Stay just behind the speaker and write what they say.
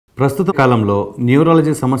ప్రస్తుత కాలంలో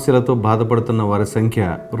న్యూరాలజీ సమస్యలతో బాధపడుతున్న వారి సంఖ్య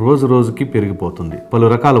రోజు రోజుకి పెరిగిపోతుంది. పలు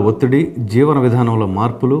రకాల ఒత్తిడి, జీవన విధానంలో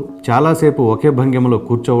మార్పులు, చాలాసేపు ఒకే భంగిమలో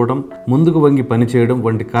కూర్చోవడం, ముందుకు వంగి పనిచేయడం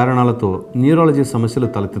వంటి కారణాలతో న్యూరాలజీ సమస్యలు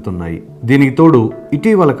తలెత్తుతున్నాయి. దీనికి తోడు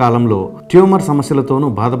ఇటీవల కాలంలో ట్యూమర్ సమస్యలతోనూ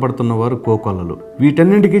బాధపడుతున్న వారు కోకొల్లలు.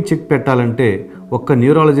 వీటన్నింటికీ చెక్ పెట్టాలంటే ఒక్క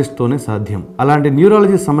న్యూరాలజిస్ట్ తోనే సాధ్యం. అలాంటి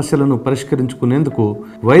న్యూరాలజీ సమస్యలను పరిష్కరించుకునేందుకు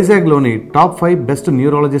వైజాగ్ లోని టాప్ 5 బెస్ట్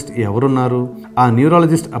న్యూరాలజిస్ట్ ఎవరున్నారు, ఆ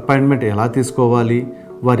న్యూరాలజిస్ట్ అపాయింట్మెంట్ ఎలా తీసుకోవాలి,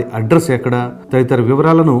 వారి అడ్రస్ ఎక్కడ తదితర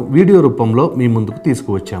వివరాలను వీడియో రూపంలో మీ ముందుకు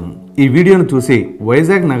తీసుకువచ్చాము. ఈ వీడియోను చూసి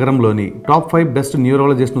వైజాగ్ నగరంలోని టాప్ 5 బెస్ట్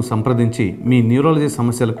న్యూరాలజిస్ట్ ను సంప్రదించి మీ న్యూరాలజీ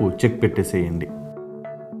సమస్యలకు చెక్ పెట్టేసేయండి.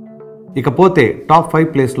 ఇకపోతే టాప్ 5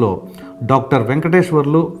 ప్లేస్ లో డాక్టర్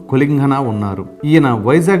వెంకటేశ్వర్లు కొలిఘన ఉన్నారు. ఈయన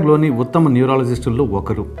వైజాగ్ లోని ఉత్తమ న్యూరాలజిస్టుల్లో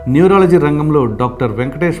ఒకరు. న్యూరాలజీ రంగంలో డాక్టర్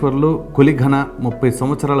వెంకటేశ్వర్లు కొలిఘన 30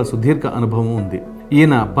 సంవత్సరాల సుదీర్ఘ అనుభవం ఉంది.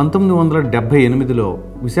 ఈయన 1978లో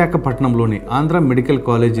విశాఖపట్నంలోని ఆంధ్ర మెడికల్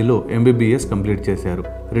కాలేజీలో ఎంబీబీఎస్ కంప్లీట్ చేశారు.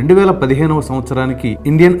 2015వ సంవత్సరానికి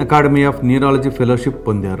Indian academy of neurology fellowship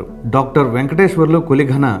పొందారు. డాక్టర్ వెంకటేశ్వర్లు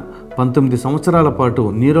కొలిఘన 19 సంవత్సరాల పాటు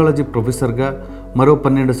న్యూరాలజీ ప్రొఫెసర్గా, మరో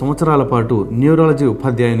 12 సంవత్సరాల పాటు న్యూరాలజీ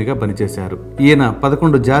ఉపాధ్యాయునిగా పనిచేశారు. ఈయన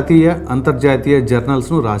 11 జాతీయ, అంతర్జాతీయ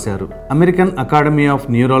జర్నల్స్ ను రాశారు. American academy of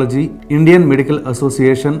neurology, Indian medical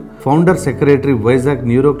association founder secretary, Vizag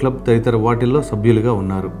neuro club తదితర వాటిల్లో సభ్యులుగా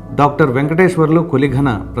ఉన్నారు. డాక్టర్ వెంకటేశ్వర్లు కొలిఘన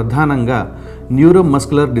ప్రధానంగా neuro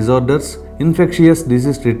muscular disorders, infectious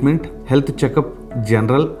disease treatment, health checkup,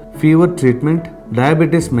 general fever treatment,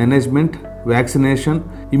 diabetes management, vaccination,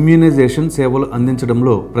 immunisation సేవలు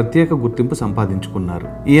అందించడంలో ప్రత్యేక గుర్తింపు సంపాదించుకున్నారు.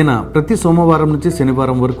 ఈయన ప్రతి సోమవారం నుంచి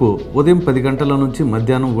శనివారం వరకు ఉదయం 10 గంటల నుంచి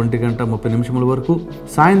మధ్యాహ్నం 1:30 వరకు,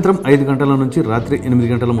 సాయంత్రం 5 గంటల నుంచి రాత్రి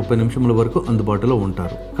 8:30 వరకు అందుబాటులో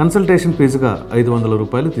ఉంటారు. కన్సల్టేషన్ ఫీజుగా 500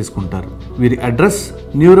 రూపాయలు తీసుకుంటారు. వీరి address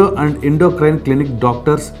neuro and endocrine clinic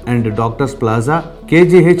doctors and doctors plaza,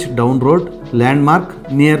 KGH down road, land mark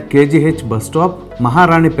near KGH bus stop,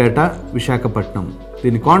 Maharanipeta, Visakhapatnam.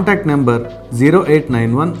 దీని కాంటాక్ట్ నెంబర్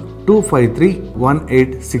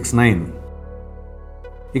 0891-253-1869.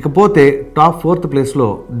 ఇకపోతే టాప్ 4th ప్లేస్ లో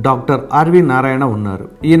డాక్టర్ ఆర్వి నారాయణ ఉన్నారు.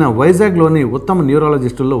 ఈయన వైజాగ్ లోని ఉత్తమ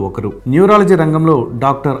న్యూరాలజిస్టుల్లో ఒకరు. న్యూరాలజీ రంగంలో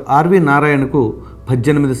డాక్టర్ ఆర్వి నారాయణకు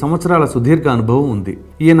 18 సంవత్సరాల సుదీర్ఘ అనుభవం ఉంది.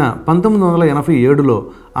 ఈయన 1987లో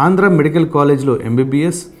ఆంధ్ర మెడికల్ కాలేజ్లో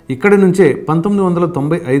ఎంబీబీఎస్, ఇక్కడి నుంచే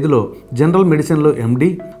 1995లో జనరల్ మెడిసిన్లో MD,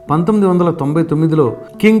 1999లో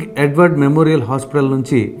king Edward memorial hospital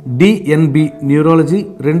నుంచి DNB న్యూరాలజీ,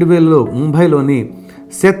 2000లో ముంబైలోని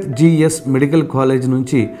సెత్ GS మెడికల్ కాలేజ్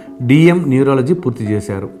నుంచి DM న్యూరాలజీ పూర్తి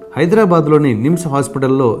చేశారు. హైదరాబాద్లోని నిమ్స్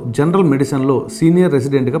హాస్పిటల్లో జనరల్ మెడిసిన్లో సీనియర్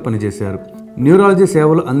రెసిడెంట్గా పనిచేశారు. న్యూరాలజీ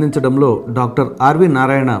సేవలు అందించడంలో డాక్టర్ ఆర్వి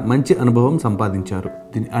నారాయణ మంచి అనుభవం సంపాదించారు.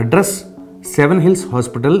 దీని address 7 hills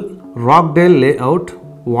hospital, రాక్డేల్ layout,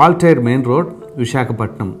 Voltaire main road,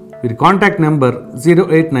 Visakhapatnam. వీరి కాంటాక్ట్ నెంబర్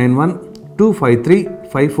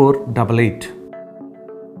 0891-253-5488.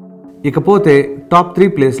 ఇకపోతే టాప్ 3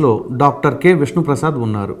 ప్లేస్ లో డాక్టర్ విష్ణు ప్రసాద్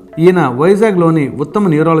ఉన్నారు. ఈయన వైజాగ్ లోని ఉత్తమ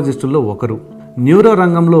న్యూరాలజిస్టుల్లో ఒకరు. న్యూరో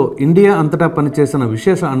రంగంలో ఇండియా అంతటా పనిచేసిన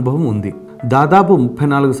విశేష అనుభవం ఉంది. దాదాపు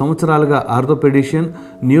 34 సంవత్సరాలుగా ఆర్థోపెడిషియన్,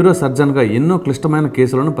 న్యూరో సర్జన్గా ఎన్నో క్లిష్టమైన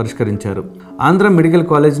కేసులను పరిష్కరించారు. ఆంధ్ర మెడికల్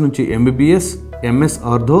కాలేజ్ నుంచి MBBS, MS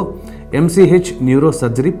ortho, MCH neuro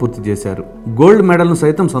surgery పూర్తి చేశారు. గోల్డ్ మెడల్ను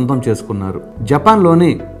సైతం సొంతం చేసుకున్నారు.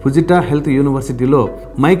 జపాన్లోని ఫుజిటా హెల్త్ యూనివర్సిటీలో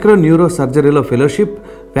మైక్రో న్యూరో సర్జరీలో ఫెలోషిప్,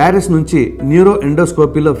 ప్యారిస్ నుంచి న్యూరో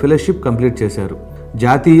ఎండోస్కోపీలో ఫెలోషిప్ కంప్లీట్ చేశారు.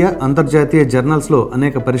 జాతీయ, అంతర్జాతీయ జర్నల్స్లో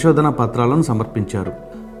అనేక పరిశోధనా పత్రాలను సమర్పించారు.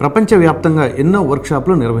 ప్రపంచవ్యాప్తంగా ఎన్నో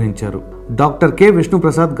వర్క్షాప్లు నిర్వహించారు. డాక్టర్ విష్ణు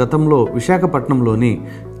ప్రసాద్ గతంలో విశాఖపట్నంలోని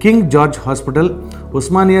king George hospital,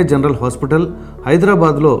 Osmania general hospital,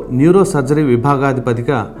 హైదరాబాద్లో neuro surgery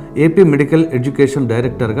విభాగాధిపతిగా, AP medical education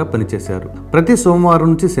డైరెక్టర్గా పనిచేశారు. ప్రతి సోమవారం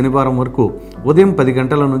నుంచి శనివారం వరకు ఉదయం 10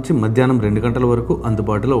 గంటల నుంచి మధ్యాహ్నం 2 గంటల వరకు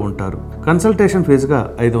అందుబాటులో ఉంటారు. కన్సల్టేషన్ ఫీజుగా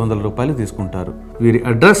 500 రూపాయలు తీసుకుంటారు. వీరి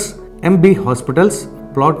address MB hospitals,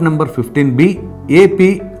 plot number 15B,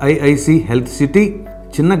 APIIC health city,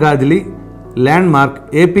 చిన్నగాదిలి, land mark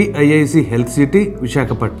APIIC health city,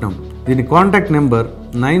 Visakhapatnam. దీని కాంటాక్ట్ నెంబర్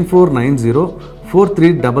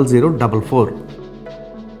 9490430044.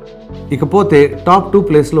 ఇకపోతే టాప్ 2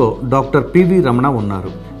 ప్లేస్ లో డాక్టర్ PV రమణ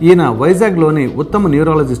ఉన్నారు. ఈయన వైజాగ్ లోని ఉత్తమ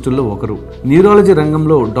న్యూరాలజిస్టుల్లో ఒకరు. న్యూరాలజీ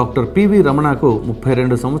రంగంలో డాక్టర్ PV రమణకు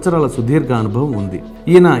 32 సంవత్సరాల సుదీర్ఘ అనుభవం ఉంది.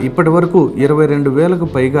 ఈయన ఇప్పటి వరకు 22,000కు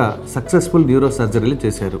పైగా సక్సెస్ఫుల్ న్యూరో సర్జరీలు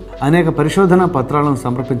చేశారు. అనేక పరిశోధనా పత్రాలను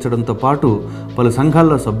సమర్పించడంతో పాటు పలు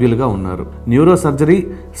సంఘాల్లో సభ్యులుగా ఉన్నారు. న్యూరో సర్జరీ,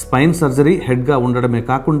 స్పైన్ సర్జరీ హెడ్గా ఉండడమే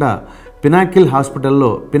కాకుండా పినాకిల్ హాస్పిటల్లో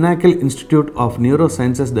Pinnacle institute of neuro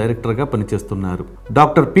sciences డైరెక్టర్గా పనిచేస్తున్నారు.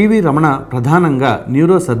 డాక్టర్ PV రమణ ప్రధానంగా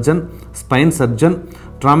neuro surgeon, spine surgeon,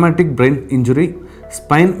 traumatic brain injury,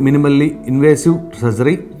 spine minimally invasive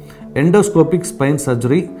surgery, endoscopic spine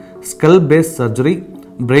surgery, skull base surgery,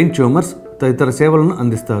 brain tumours తదితర సేవలను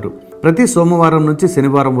అందిస్తారు. ప్రతి సోమవారం నుంచి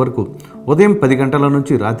శనివారం వరకు ఉదయం 10 గంటల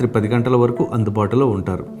నుంచి రాత్రి 10 గంటల వరకు అందుబాటులో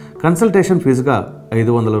ఉంటారు. కన్సల్టేషన్ ఫీజుగా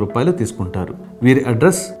 500 రూపాయలు తీసుకుంటారు. వీరి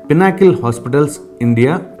address Pinnacle hospitals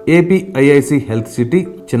India, APIIC health city,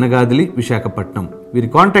 చిన్నగాదిలి, Visakhapatnam. వీరి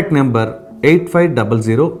కాంటాక్ట్ నెంబర్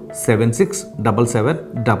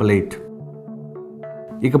 8500767788.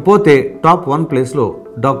 ఇకపోతే టాప్ 1 ప్లేస్లో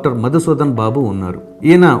డాక్టర్ మధుసూదన్ బాబు ఉన్నారు.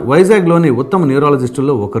 ఈయన వైజాగ్లోని ఉత్తమ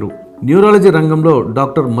న్యూరాలజిస్టుల్లో ఒకరు. న్యూరాలజీ రంగంలో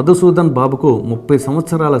డాక్టర్ మధుసూదన్ బాబుకు 30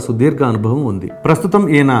 సంవత్సరాల సుదీర్ఘ అనుభవం ఉంది. ప్రస్తుతం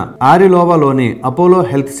ఈయన ఆరిలోవాలోని Apollo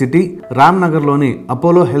health city, రామ్నగర్లోని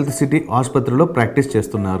Apollo health city ఆసుపత్రిలో ప్రాక్టీస్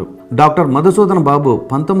చేస్తున్నారు. డాక్టర్ మధుసూదన్ బాబు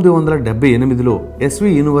 1978లో SV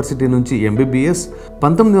యూనివర్సిటీ నుంచి MBBS,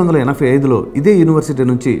 1985లో ఇదే యూనివర్సిటీ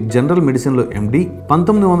నుంచి జనరల్ మెడిసిన్లో MD,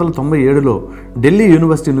 1997లో ఢిల్లీ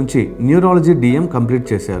యూనివర్సిటీ నుంచి న్యూరాలజీ DM కంప్లీట్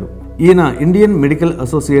చేశారు. ఈయన ఇండియన్ మెడికల్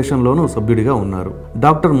అసోసియేషన్లోనూ సభ్యుడిగా ఉన్నారు.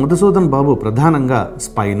 డాక్టర్ మధుసూదన్ బాబు ప్రధానంగా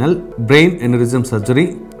spinal, brain ఎనరిజం surgery,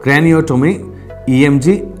 క్రానియోటోమీ, EMG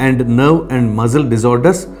and nerve and muscle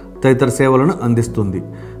disorders తదితర సేవలను అందిస్తుంది.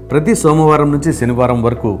 ప్రతి సోమవారం నుంచి శనివారం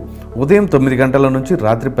వరకు ఉదయం 9 గంటల నుంచి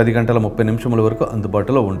రాత్రి 10 గంటల 30 నిమిషముల వరకు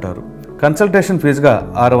అందుబాటులో ఉంటారు. కన్సల్టేషన్ ఫీజుగా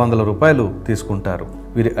 600 రూపాయలు తీసుకుంటారు.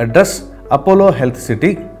 వీరి address Apollo health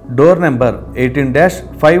city, door number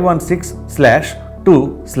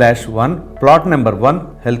 18-516/2/1, plot number 1,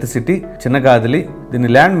 health city, చిన్నగాదిలి. దీని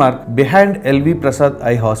land mark behind LV Prasad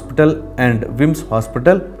eye hospital and VIMS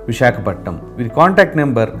hospital, Visakhapatnam. వీరి కాంటాక్ట్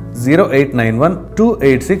నెంబర్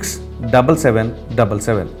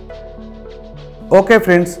 0891-286-7777. ఓకే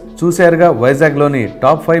ఫ్రెండ్స్, చూశారుగా వైజాగ్లోని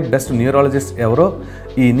టాప్ 5 బెస్ట్ న్యూరాలజిస్ట్ ఎవరో.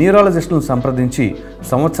 ఈ న్యూరాలజిస్ట్ను సంప్రదించి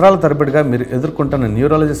సంవత్సరాల తరబడిగా మీరు ఎదుర్కొంటున్న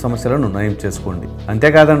న్యూరాలజీ సమస్యలను నయం చేసుకోండి.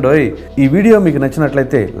 అంతేకాదండోయ్, ఈ వీడియో మీకు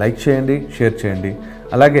నచ్చినట్లయితే లైక్ చేయండి, షేర్ చేయండి.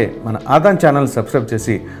 అలాగే మన ఆదాన్ ఛానల్ సబ్స్క్రైబ్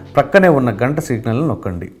చేసి ప్రక్కనే ఉన్న గంట సిగ్నల్ని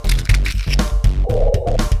నొక్కండి.